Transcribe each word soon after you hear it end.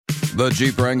The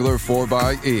Jeep Wrangler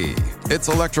 4xE. It's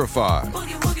electrified.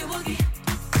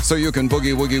 So you can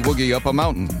boogie woogie woogie up a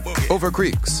mountain, over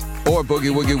creeks, or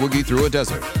boogie woogie woogie through a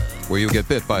desert, where you get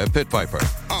bit by a pit viper.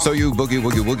 So you boogie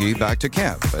woogie woogie back to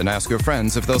camp and ask your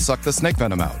friends if they'll suck the snake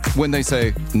venom out. When they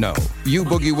say no, you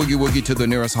boogie woogie woogie to the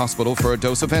nearest hospital for a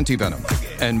dose of antivenom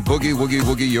and boogie woogie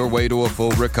woogie your way to a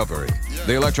full recovery.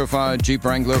 The electrified Jeep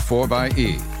Wrangler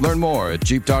 4xE. Learn more at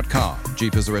Jeep.com.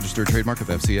 Jeep is a registered trademark of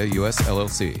FCA US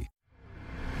LLC.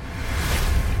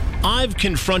 I've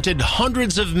confronted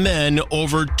hundreds of men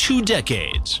over 2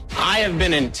 decades. I have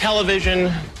been in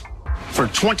television for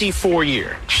 24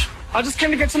 years. I just came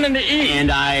to get something to eat.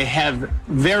 And I have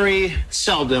very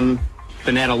seldom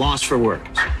been at a loss for words.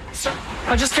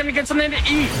 I just came to get something to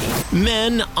eat.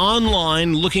 Men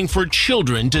online looking for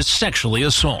children to sexually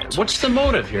assault. What's the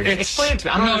motive here? Explain it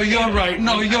to me. You're right.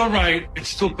 No, you're right. It's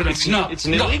stupid. It's not. It's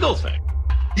an illegal thing.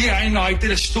 Yeah, I know. I did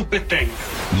a stupid thing.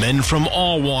 Men from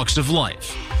all walks of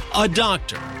life. A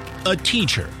doctor, a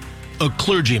teacher, a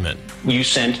clergyman. You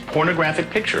sent pornographic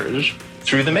pictures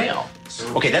through the mail.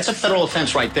 Okay, that's a federal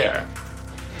offense right there.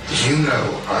 You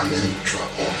know I'm in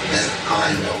trouble, and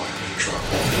I know I'm in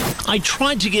trouble. I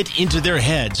tried to get into their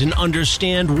heads and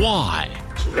understand why.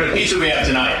 What kind of pizza we have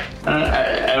tonight?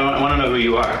 I want to know who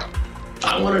you are.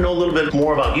 I want to know a little bit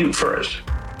more about you first.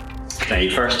 Can I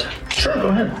eat first? Sure, go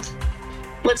ahead.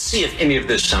 Let's see if any of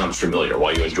this sounds familiar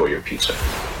while you enjoy your pizza.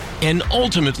 And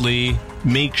ultimately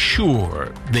make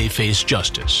sure they face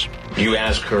justice. You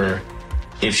ask her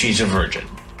if she's a virgin.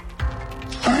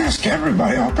 I ask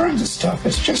everybody all kinds of stuff.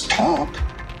 It's just talk.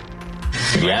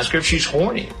 You ask her if she's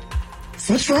horny.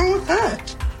 What's wrong with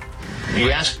that?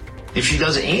 You ask if she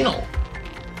does anal.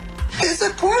 It's a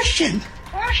question.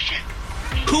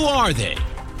 Who are they?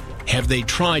 Have they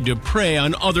tried to prey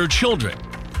on other children?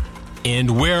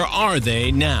 And where are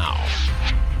they now?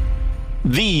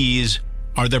 These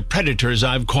are the predators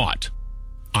I've caught.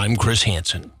 I'm Chris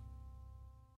Hansen.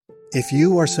 If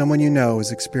you or someone you know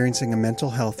is experiencing a mental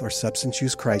health or substance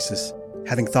use crisis,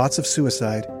 having thoughts of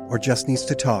suicide, or just needs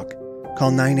to talk,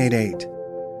 call 988.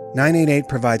 988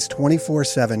 provides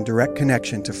 24/7 direct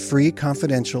connection to free,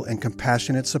 confidential, and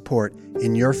compassionate support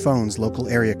in your phone's local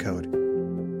area code.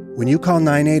 When you call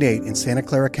 988 in Santa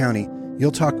Clara County,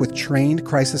 you'll talk with trained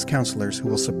crisis counselors who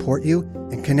will support you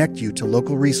and connect you to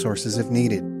local resources if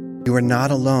needed. You are not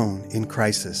alone in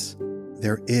crisis.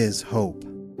 There is hope.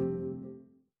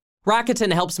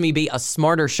 Rakuten helps me be a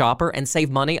smarter shopper and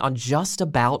save money on just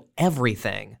about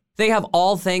everything. They have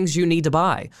all things you need to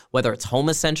buy, whether it's home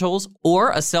essentials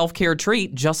or a self-care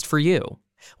treat just for you.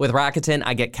 With Rakuten,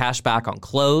 I get cash back on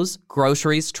clothes,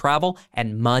 groceries, travel,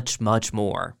 and much, much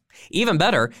more. Even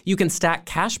better, you can stack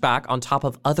cash back on top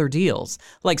of other deals,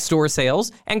 like store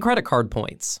sales and credit card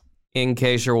points. In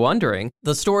case you're wondering,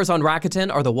 the stores on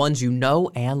Rakuten are the ones you know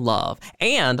and love,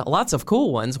 and lots of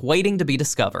cool ones waiting to be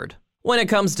discovered. When it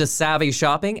comes to savvy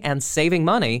shopping and saving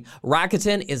money,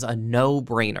 Rakuten is a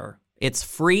no-brainer. It's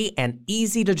free and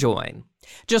easy to join.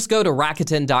 Just go to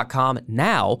Rakuten.com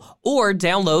now or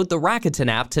download the Rakuten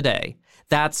app today.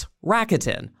 That's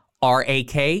Rakuten,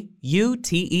 Rakuten.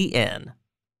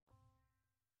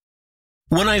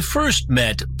 When I first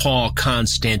met Paul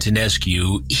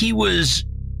Constantinescu, he was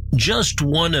just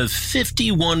one of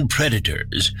 51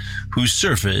 predators who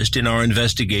surfaced in our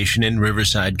investigation in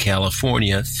Riverside,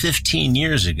 California 15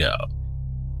 years ago.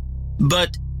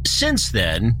 But since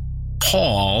then,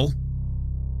 Paul,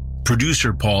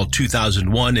 Producer Paul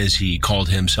 2001 as he called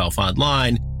himself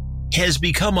online, has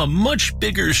become a much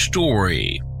bigger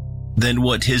story than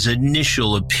what his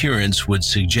initial appearance would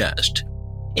suggest.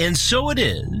 And so it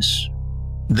is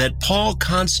that Paul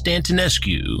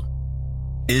Constantinescu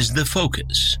is the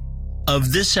focus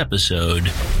of this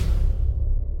episode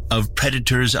of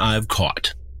Predators I've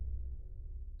Caught.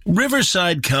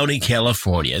 Riverside County,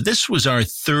 California. This was our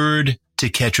third To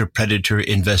Catch a Predator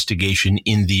investigation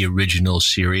in the original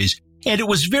series, and it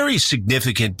was very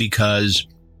significant because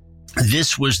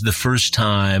this was the first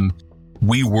time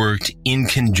we worked in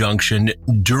conjunction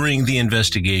during the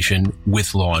investigation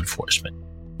with law enforcement.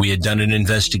 We had done an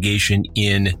investigation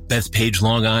in Bethpage,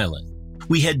 Long Island.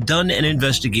 We had done an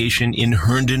investigation in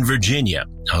Herndon, Virginia,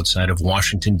 outside of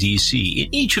Washington, D.C.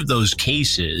 In each of those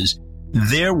cases,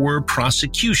 there were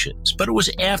prosecutions, but it was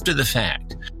after the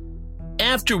fact.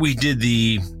 After we did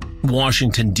the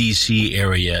Washington, D.C.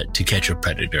 area To Catch a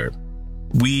Predator,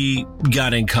 we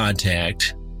got in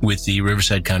contact with the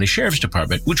Riverside County Sheriff's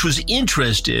Department, which was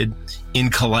interested in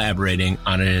collaborating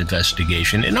on an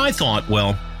investigation. And I thought,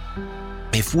 well,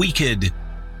 if we could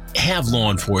have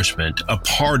law enforcement a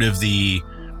part of the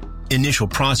initial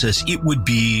process, it would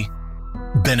be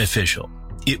beneficial.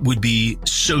 it would be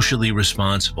socially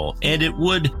responsible, and it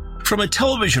would, from a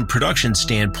television production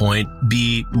standpoint,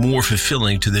 be more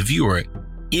fulfilling to the viewer.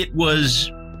 It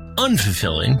was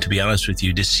unfulfilling, to be honest with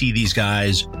you, to see these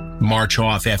guys march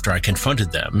off after I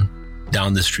confronted them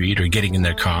down the street or getting in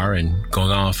their car and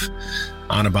going off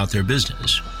on about their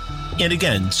business. And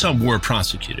again, some were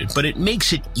prosecuted, but it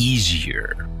makes it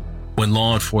easier when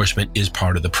law enforcement is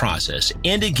part of the process.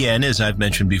 And again, as I've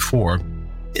mentioned before,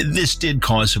 this did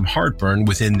cause some heartburn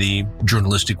within the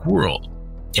journalistic world.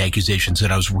 Accusations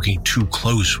that I was working too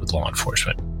close with law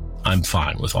enforcement. I'm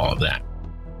fine with all of that.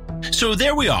 So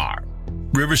there we are,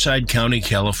 Riverside County,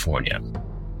 California.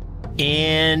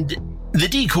 And the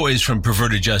decoys from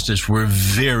Perverted Justice were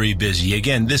very busy.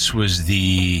 Again, this was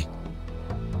the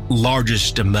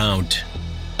largest amount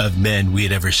of men we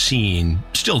had ever seen,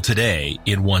 still today,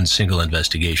 in one single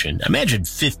investigation. Imagine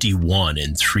 51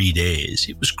 in 3 days.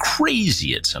 It was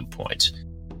crazy at some points.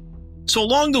 So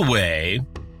along the way,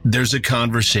 there's a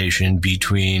conversation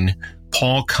between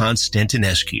Paul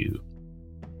Constantinescu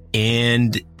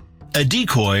and a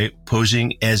decoy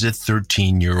posing as a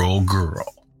 13-year-old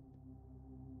girl.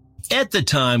 At the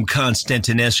time,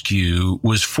 Constantinescu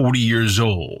was 40 years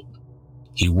old.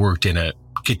 He worked in a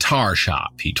guitar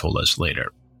shop, he told us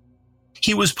later.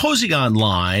 He was posing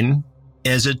online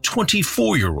as a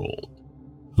 24-year-old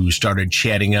who started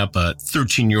chatting up a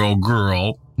 13-year-old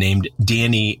girl named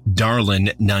Danny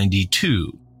Darlin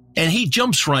 92. And he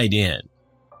jumps right in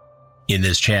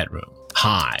this chat room.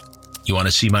 Hi, you want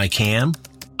to see my cam?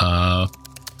 Well,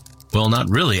 not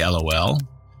really, LOL.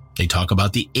 They talk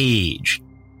about the age.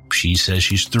 She says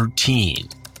she's 13.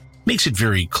 Makes it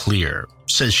very clear.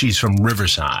 Says she's from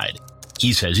Riverside.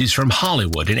 He says he's from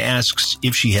Hollywood and asks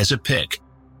if she has a pic.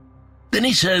 Then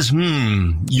he says,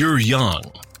 you're young.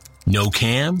 No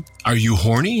cam? Are you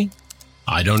horny?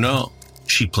 I don't know.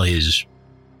 She plays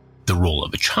the role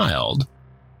of a child,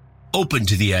 open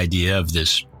to the idea of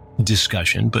this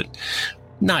discussion, but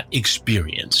not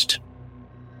experienced.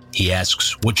 He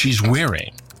asks what she's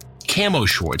wearing. Camo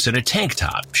shorts and a tank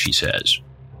top, she says.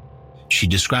 She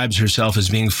describes herself as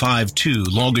being 5'2",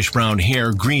 longish brown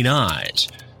hair, green eyes.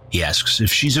 He asks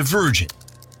if she's a virgin.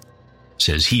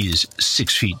 Says he's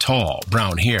 6 feet tall,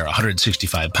 brown hair,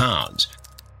 165 pounds,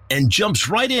 and jumps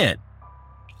right in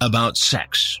about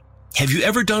sex. Have you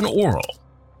ever done oral?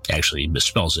 Actually, he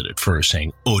misspells it at first,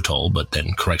 saying otal, but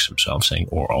then corrects himself, saying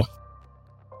oral.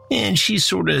 And she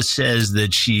sort of says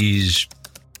that she's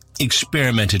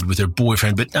experimented with her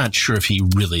boyfriend, but not sure if he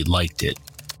really liked it.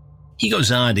 He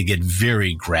goes on to get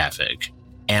very graphic,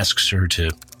 asks her to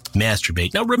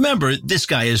masturbate. Now remember, this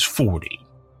guy is 40.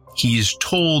 He's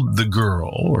told the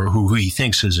girl, or who he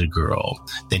thinks is a girl,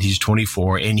 that he's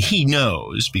 24, and he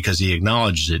knows, because he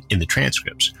acknowledges it in the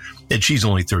transcripts, that she's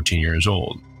only 13 years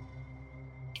old.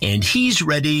 And he's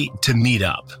ready to meet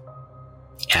up,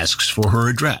 asks for her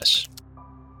address.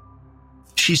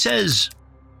 She says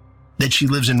that she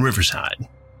lives in Riverside.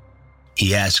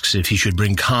 He asks if he should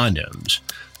bring condoms.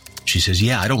 She says,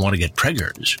 yeah, I don't want to get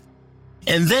preggers.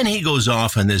 And then he goes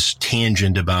off on this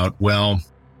tangent about, well,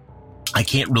 I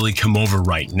can't really come over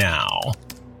right now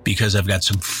because I've got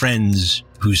some friends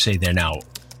who say they're now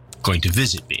going to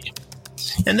visit me.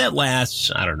 And that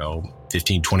lasts,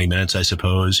 15, 20 minutes, I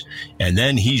suppose. And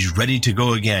then he's ready to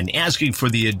go again, asking for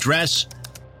the address.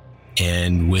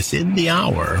 And within the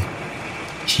hour,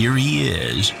 here he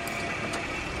is,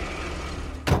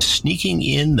 sneaking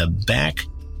in the back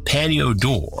patio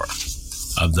door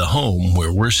of the home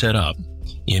where we're set up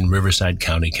in Riverside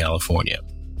County, California.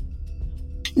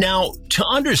 Now, to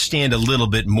understand a little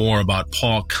bit more about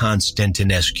Paul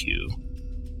Constantinescu,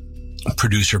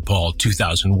 Producer Paul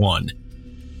 2001,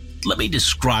 let me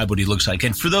describe what he looks like.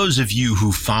 And for those of you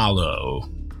who follow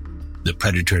the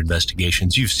Predator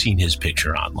investigations, you've seen his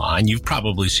picture online. You've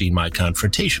probably seen my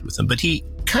confrontation with him, but he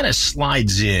kind of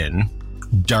slides in,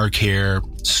 dark hair,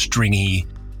 stringy,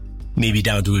 maybe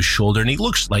down to his shoulder, and he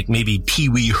looks like maybe Pee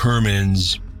Wee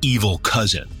Herman's evil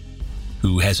cousin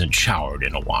who hasn't showered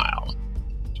in a while.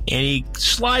 And he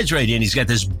slides right in. He's got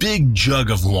this big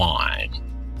jug of wine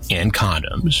and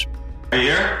condoms. Are you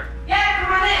here? Yeah,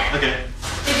 come on in. Okay.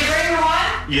 Did you bring your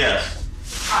wine? Yes.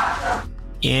 Awesome.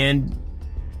 And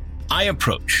I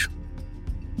approach.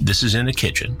 This is in the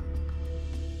kitchen.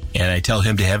 And I tell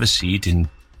him to have a seat, and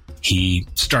he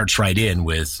starts right in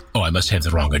with, oh, I must have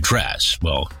the wrong address.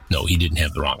 Well, no, he didn't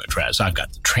have the wrong address. I've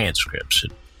got the transcripts.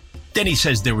 And then he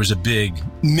says there was a big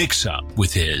mix-up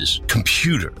with his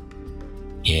computer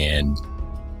and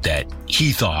that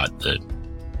he thought the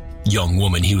young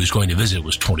woman he was going to visit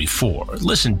was 24.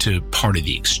 Listen to part of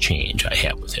the exchange I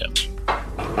had with him.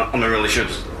 I'm not really sure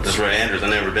this is right address. I've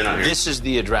never been out here. This is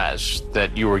the address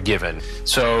that you were given.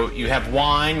 So you have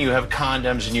wine, you have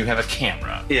condoms, and you have a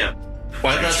camera. Yeah.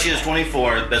 Well, I thought she was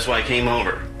 24. That's why I came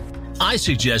over. I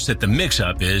suggest that the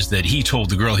mix-up is that he told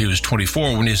the girl he was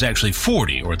 24 when he was actually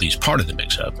 40, or at least part of the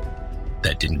mix-up.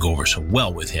 That didn't go over so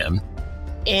well with him.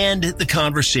 And the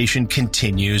conversation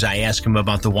continues. I ask him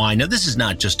about the wine. Now, this is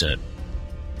not just a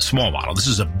small bottle. This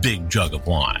is a big jug of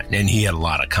wine, and he had a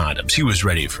lot of condoms. He was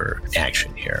ready for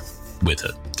action here with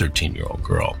a 13-year-old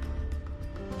girl.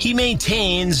 He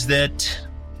maintains that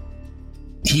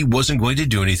he wasn't going to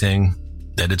do anything,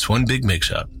 that it's one big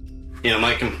mix-up. You know,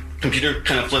 my computer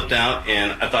kind of flipped out,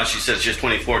 and I thought she said she's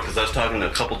 24 because I was talking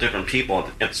to a couple different people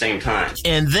at the same time.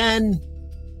 And then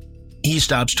he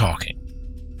stops talking.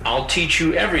 I'll teach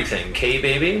you everything, okay,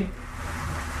 baby?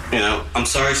 You know, I'm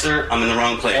sorry, sir. I'm in the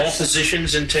wrong place. All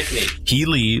positions and technique. He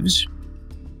leaves,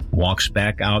 walks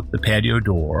back out the patio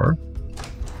door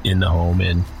in the home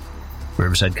in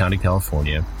Riverside County,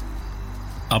 California,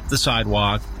 up the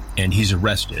sidewalk, and he's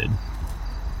arrested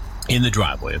in the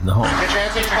driveway of the home.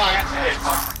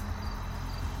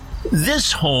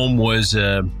 This home was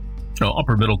a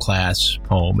upper middle class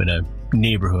home in a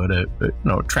neighborhood,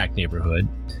 a tract neighborhood,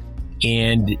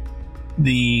 and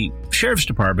the sheriff's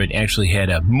department actually had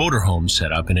a motorhome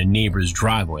set up in a neighbor's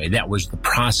driveway. That was the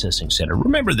processing center.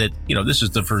 Remember that, this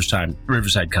is the first time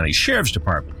Riverside County Sheriff's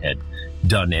Department had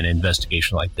done an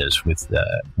investigation like this with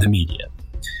the media.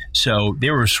 So they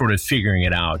were sort of figuring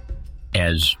it out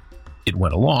as it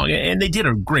went along, and they did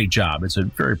a great job. It's a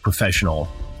very professional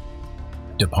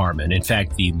department. In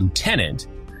fact, the lieutenant,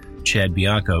 Chad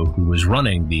Bianco, who was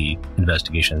running the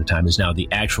investigation at the time, is now the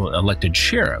actual elected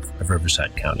sheriff of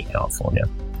Riverside County, California,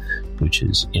 which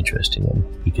is interesting,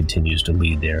 and he continues to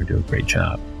lead there and do a great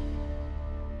job.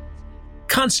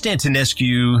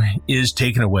 Constantinescu is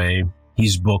taken away.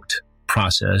 He's booked,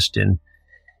 processed, and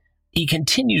he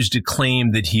continues to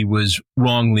claim that he was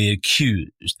wrongly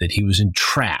accused, that he was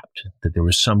entrapped, that there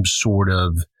was some sort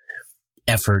of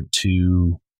effort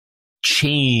to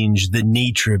change the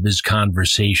nature of his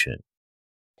conversation.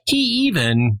 He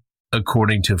even,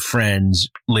 according to friends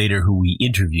later who we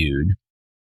interviewed,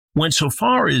 went so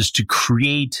far as to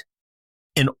create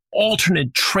an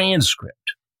alternate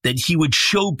transcript that he would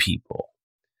show people,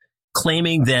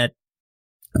 claiming that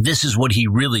this is what he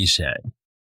really said,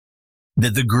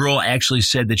 that the girl actually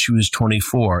said that she was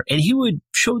 24, and he would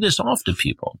show this off to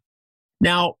people.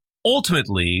 Now,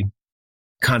 ultimately,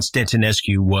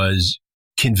 Constantinescu was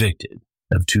convicted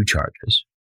of 2 charges.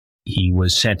 He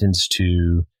was sentenced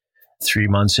to 3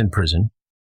 months in prison,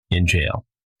 in jail,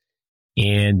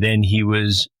 and then he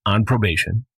was on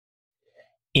probation,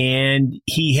 and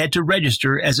he had to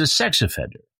register as a sex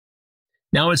offender.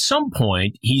 Now, at some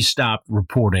point, he stopped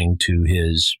reporting to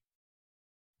his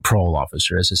parole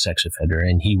officer as a sex offender,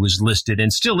 and he was listed,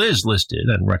 and still is listed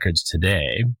on records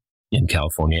today in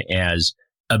California, as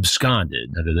absconded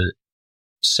under the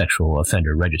sexual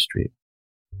offender registry.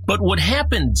 But what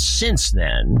happened since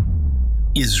then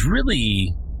is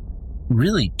really,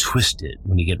 really twisted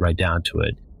when you get right down to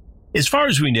it. As far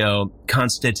as we know,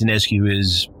 Constantinescu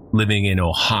is living in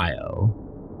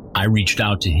Ohio. I reached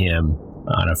out to him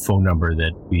on a phone number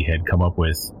that we had come up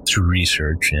with through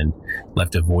research and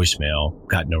left a voicemail,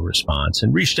 got no response,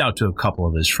 and reached out to a couple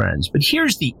of his friends. But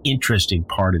here's the interesting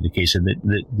part of the case, and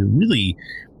the really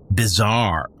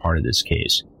bizarre part of this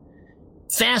case.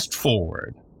 Fast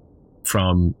forward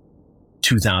from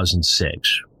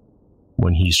 2006,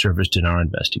 when he serviced in our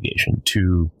investigation,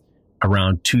 to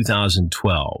around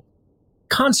 2012,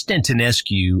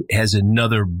 Constantinescu has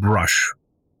another brush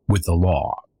with the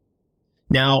law.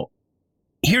 Now,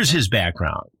 here's his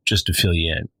background, just to fill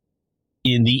you in.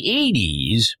 In the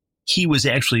 80s, he was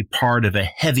actually part of a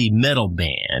heavy metal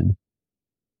band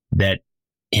that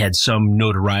had some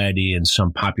notoriety and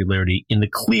some popularity in the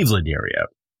Cleveland area.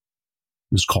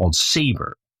 It was called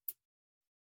Saber.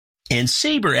 And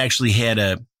Saber actually had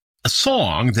a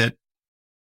song that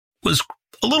was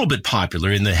a little bit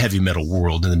popular in the heavy metal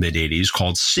world in the mid-80s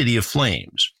called City of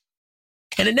Flames.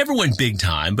 And it never went big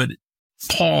time, but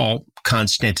Paul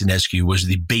Constantinescu was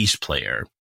the bass player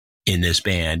in this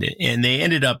band, and they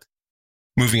ended up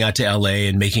moving out to LA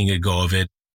and making a go of it.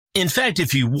 In fact,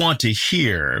 if you want to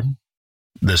hear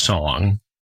the song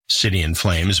City in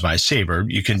Flames by Saber,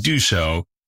 you can do so.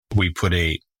 We put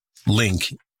a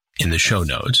link in the show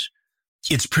notes.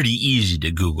 It's pretty easy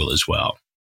to Google as well.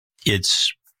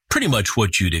 It's pretty much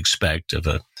what you'd expect of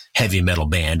a heavy metal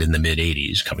band in the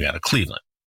mid-80s coming out of Cleveland.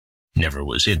 Never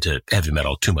was into heavy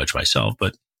metal too much myself,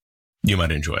 but you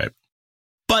might enjoy it.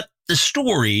 But the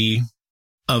story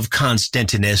of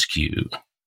Constantinescu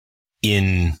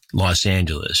in Los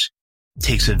Angeles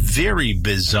takes a very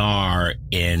bizarre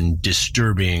and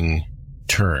disturbing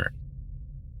turn.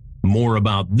 More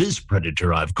about this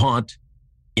predator I've caught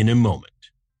in a moment.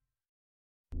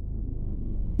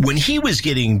 When he was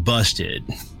getting busted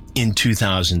in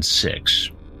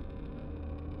 2006,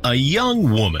 a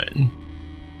young woman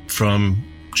from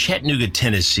Chattanooga,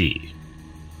 Tennessee,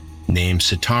 named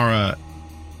Sitara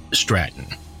Stratton,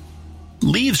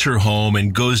 leaves her home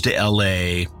and goes to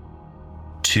LA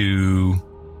to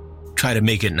try to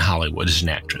make it in Hollywood as an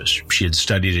actress. She had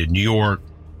studied in New York.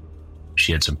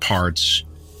 She had some parts,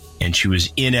 and she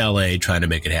was in LA trying to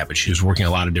make it happen. She was working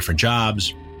a lot of different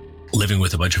jobs, living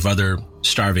with a bunch of other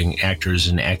starving actors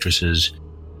and actresses,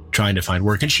 trying to find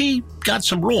work. And she got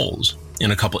some roles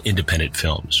in a couple independent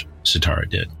films, Sitara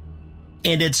did.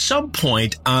 And at some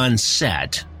point on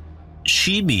set,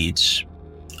 she meets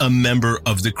a member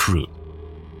of the crew.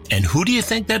 And who do you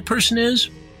think that person is?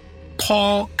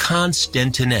 Paul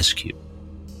Constantinescu.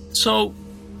 So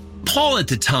Paul at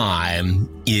the time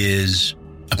is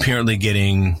apparently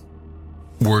getting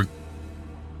work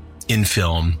in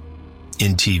film,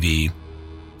 in TV,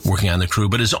 working on the crew,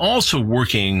 but is also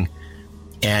working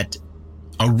at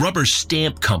a rubber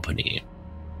stamp company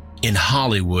in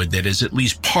Hollywood that is at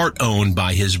least part owned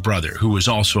by his brother, who was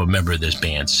also a member of this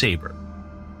band, Saber.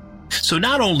 So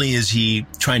not only is he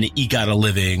trying to eke out a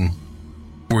living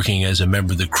working as a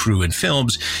member of the crew in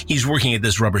films, he's working at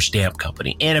this rubber stamp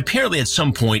company. And apparently at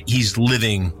some point he's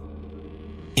living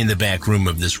in the back room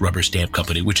of this rubber stamp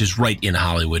company, which is right in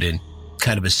Hollywood in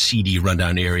kind of a seedy,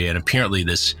 rundown area. And apparently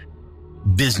this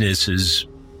business is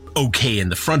okay in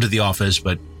the front of the office,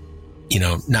 but, you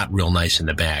know, not real nice in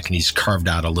the back. And he's carved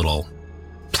out a little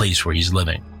place where he's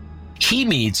living. He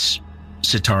meets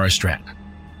Sitara Stratton.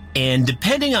 And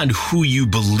depending on who you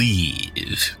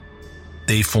believe,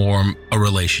 they form a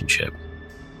relationship.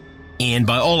 And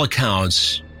by all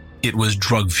accounts, it was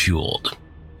drug-fueled.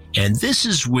 And this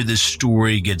is where the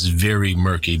story gets very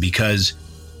murky, because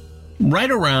right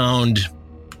around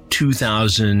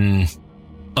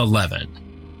 2011,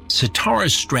 Sitara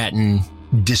Stratton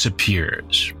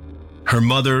disappears. Her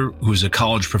mother, who's a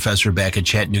college professor back at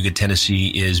Chattanooga, Tennessee,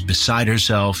 is beside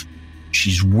herself.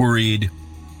 She's worried.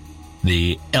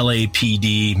 The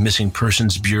LAPD, Missing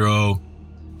Persons Bureau,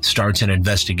 starts an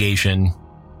investigation.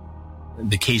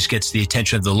 The case gets the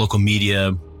attention of the local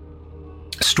media.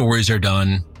 Stories are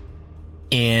done.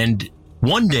 And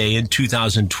one day in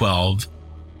 2012,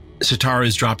 Sitara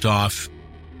is dropped off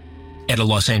at a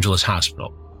Los Angeles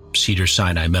hospital,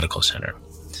 Cedars-Sinai Medical Center.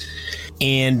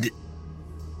 And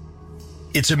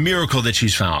it's a miracle that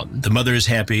she's found. The mother is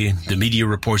happy. The media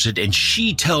reports it. And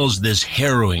she tells this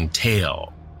harrowing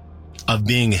tale of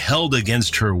being held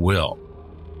against her will,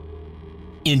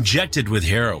 injected with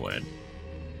heroin,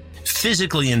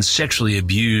 physically and sexually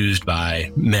abused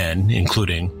by men,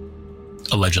 including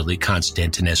allegedly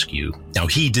Constantinescu. Now,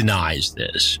 he denies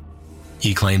this.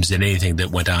 He claims that anything that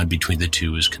went on between the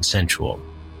two is consensual.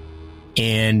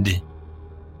 And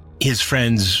his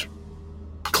friends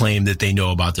claim that they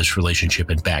know about this relationship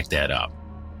and back that up.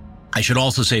 I should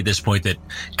also say at this point that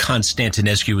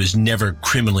Constantinescu was never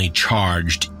criminally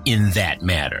charged in that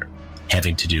matter,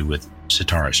 having to do with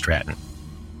Sitara Stratton.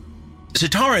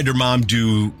 Sitara and her mom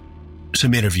do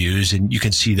some interviews, and you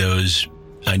can see those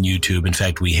on YouTube. In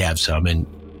fact, we have some, and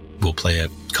we'll play a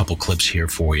couple clips here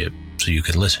for you so you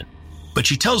can listen. But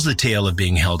she tells the tale of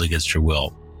being held against her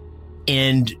will.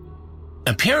 And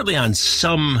apparently on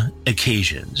some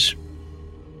occasions,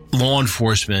 law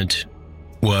enforcement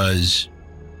was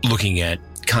looking at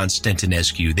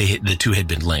Constantinescu. The two had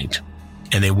been linked,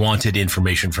 and they wanted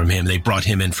information from him. They brought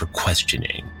him in for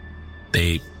questioning.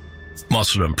 They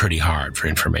muscled him pretty hard for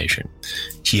information.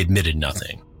 He admitted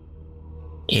nothing.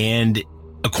 And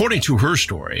according to her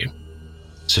story,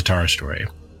 Sitara's story,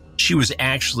 she was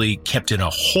actually kept in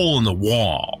a hole in the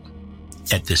wall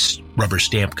at this rubber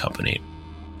stamp company.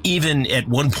 Even at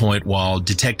one point while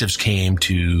detectives came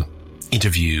to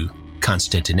interview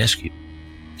Constantinescu,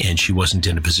 and she wasn't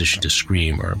in a position to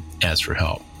scream or ask for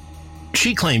help.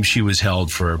 She claims she was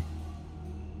held for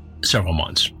several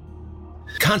months.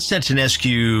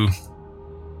 Constantinescu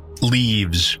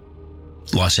leaves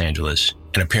Los Angeles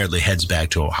and apparently heads back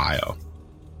to Ohio.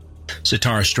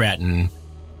 Sitara Stratton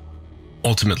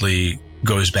ultimately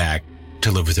goes back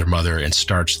to live with her mother and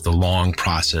starts the long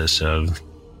process of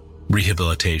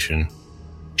rehabilitation.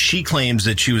 She claims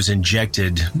that she was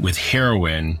injected with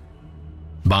heroin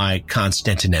by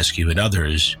Constantinescu and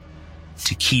others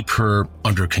to keep her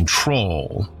under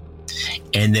control,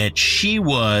 and that she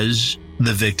was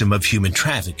the victim of human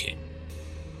trafficking,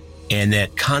 and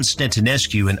that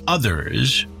Constantinescu and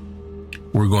others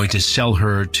were going to sell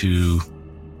her to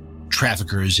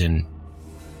traffickers in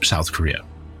South Korea,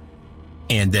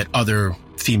 and that other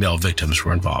female victims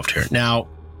were involved here. Now,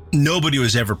 nobody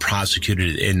was ever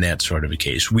prosecuted in that sort of a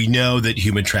case. We know that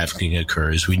human trafficking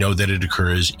occurs. We know that it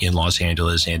occurs in Los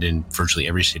Angeles and in virtually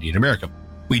every city in America.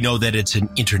 We know that it's an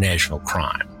international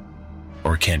crime,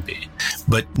 or can be,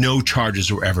 but no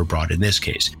charges were ever brought in this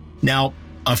case. Now,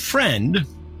 a friend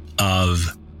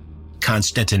of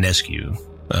Constantinescu,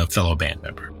 a fellow band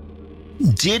member,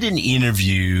 did an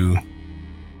interview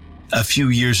a few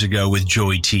years ago with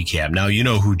Joey Teacap. Now, you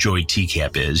know who Joey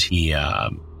Teacap is. He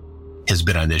has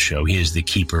been on this show. He is the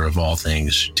keeper of all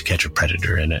things To Catch a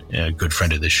Predator and a good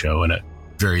friend of the show and a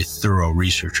very thorough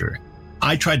researcher.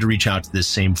 I tried to reach out to this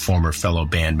same former fellow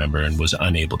band member and was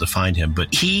unable to find him,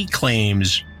 but he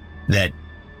claims that,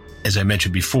 as I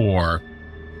mentioned before,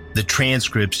 the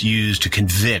transcripts used to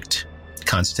convict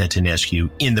Constantinescu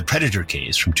in the Predator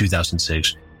case from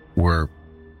 2006 were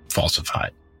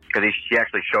falsified. Because she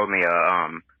actually showed me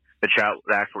the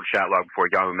actual chat log before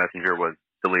Yahoo Messenger was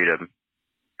deleted.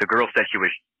 The girl said she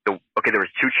was there was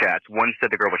two chats. One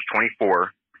said the girl was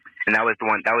 24, and that was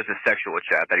the sexual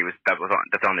chat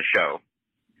that's on the show.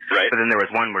 Right. But then there was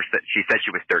one where she said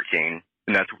she was 13,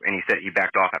 and he said he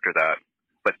backed off after that.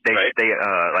 But they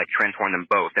like transformed them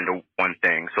both into one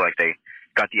thing. So like they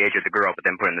got the age of the girl, but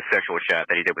then put in the sexual chat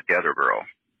that he did with the other girl.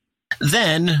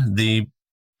 Then the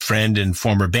friend and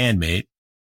former bandmate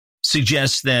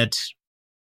suggests that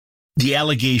the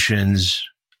allegations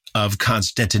of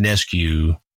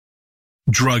Constantinescu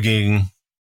drugging,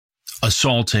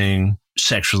 assaulting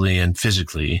sexually and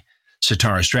physically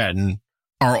Satara Stratton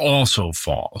are also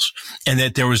false, and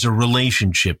that there was a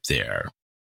relationship there,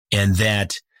 and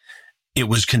that it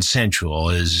was consensual,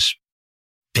 as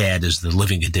bad as the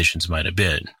living conditions might have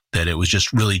been, that it was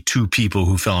just really two people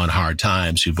who fell on hard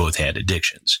times who both had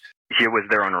addictions. She was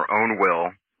there on her own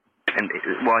will, and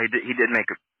he did make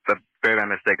a very bad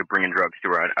mistake of bringing drugs to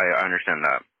her. I understand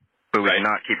that. But he was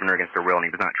not keeping her against her will, and he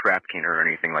was not trafficking her or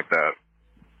anything like that.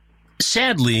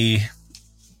 Sadly,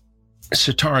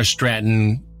 Satara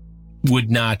Stratton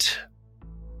would not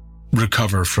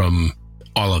recover from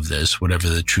all of this, whatever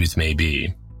the truth may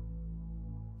be.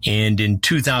 And in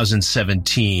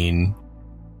 2017,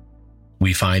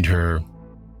 we find her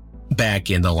back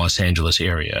in the Los Angeles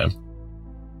area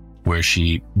where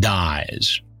she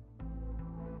dies.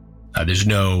 There's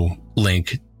no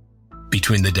link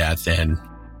between the death and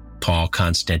Paul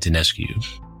Constantinescu.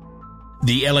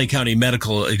 The LA County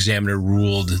Medical Examiner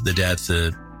ruled the death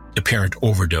an apparent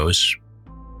overdose,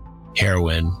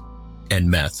 heroin, and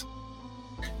meth.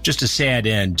 Just a sad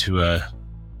end to a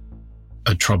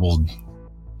troubled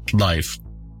life.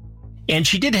 And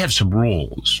she did have some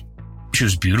roles. She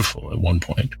was beautiful at one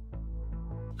point.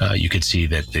 You could see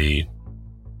that the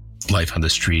life on the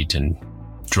street and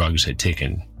drugs had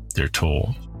taken their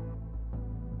toll.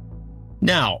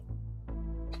 Now,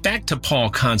 back to Paul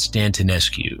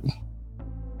Constantinescu,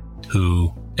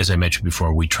 who, as I mentioned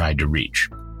before, we tried to reach.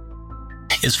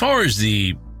 As far as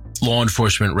the law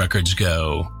enforcement records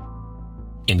go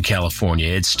in California,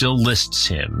 it still lists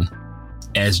him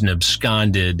as an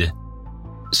absconded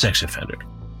sex offender.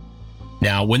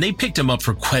 Now, when they picked him up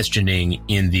for questioning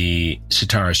in the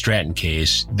Satara Stratton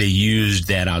case, they used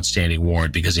that outstanding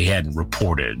warrant because he hadn't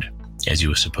reported as he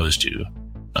was supposed to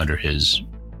under his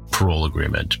parole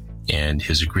agreement and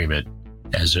his agreement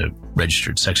as a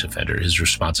registered sex offender, his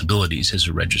responsibilities as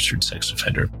a registered sex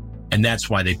offender. And that's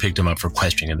why they picked him up for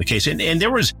questioning in the case. And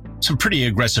there was some pretty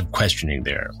aggressive questioning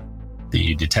there.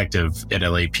 The detective at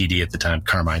LAPD at the time,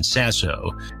 Carmine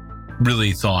Sasso,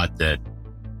 really thought that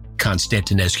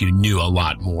Constantinescu knew a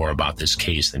lot more about this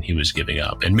case than he was giving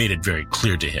up and made it very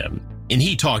clear to him. And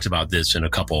he talked about this in a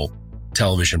couple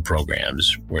television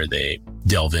programs where they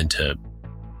delve into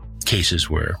cases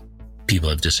where people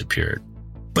have disappeared.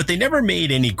 But they never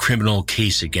made any criminal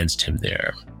case against him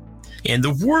there. And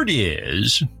the word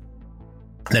is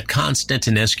that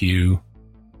Constantinescu,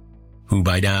 who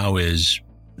by now is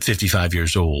 55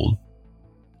 years old,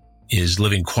 is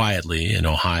living quietly in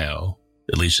Ohio,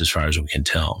 at least as far as we can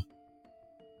tell,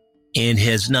 and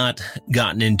has not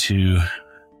gotten into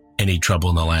any trouble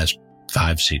in the last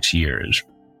 5-6 years.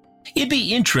 It'd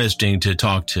be interesting to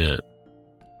talk to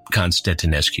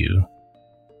Constantinescu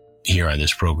here on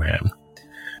this program.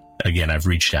 Again, I've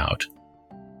reached out,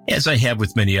 as I have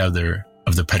with many other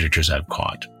of the predators I've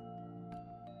caught,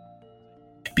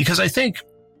 because I think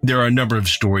there are a number of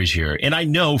stories here, and I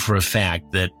know for a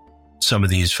fact that some of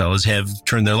these fellows have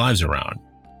turned their lives around.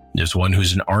 There's one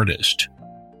who's an artist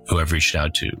who I've reached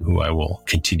out to, who I will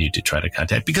continue to try to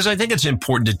contact, because I think it's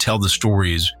important to tell the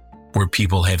stories where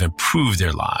people have improved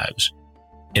their lives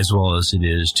as well as it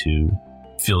is to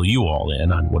fill you all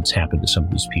in on what's happened to some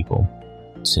of these people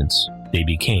since they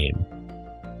became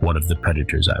one of the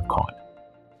predators I've caught.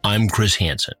 I'm Chris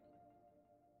Hansen.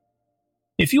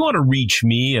 If you want to reach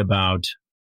me about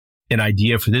an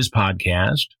idea for this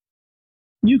podcast,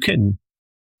 you can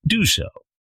do so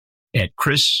at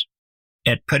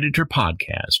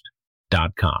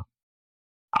chris@predatorpodcast.com.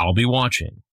 I'll be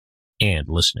watching and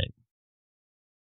listening.